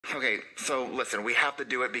Okay, so listen, we have to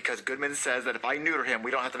do it because Goodman says that if I neuter him,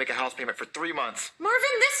 we don't have to make a house payment for 3 months. Marvin,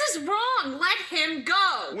 this is wrong. Let him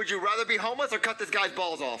go. Would you rather be homeless or cut this guy's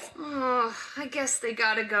balls off? Oh, I guess they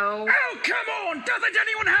gotta go. Oh, come on! Doesn't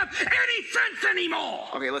anyone have any sense anymore?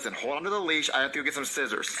 Okay, listen, hold on to the leash. I have to go get some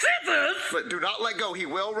scissors. Scissors? But do not let go. He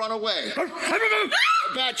will run away.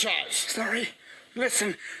 A bad choice. Sorry.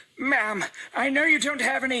 Listen, ma'am, I know you don't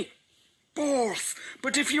have any balls,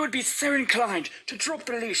 but if you would be so inclined to drop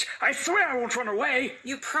the leash, I swear I won't run away.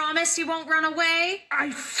 You promise you won't run away?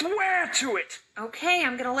 I swear to it. Okay,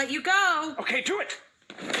 I'm gonna let you go. Okay, do it.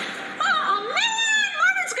 Oh, man!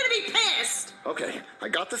 Marvin's gonna be pissed. Okay, I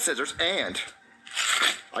got the scissors and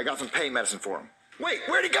I got some pain medicine for him. Wait,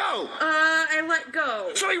 where'd he go? I let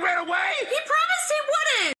go. So he ran away? He promised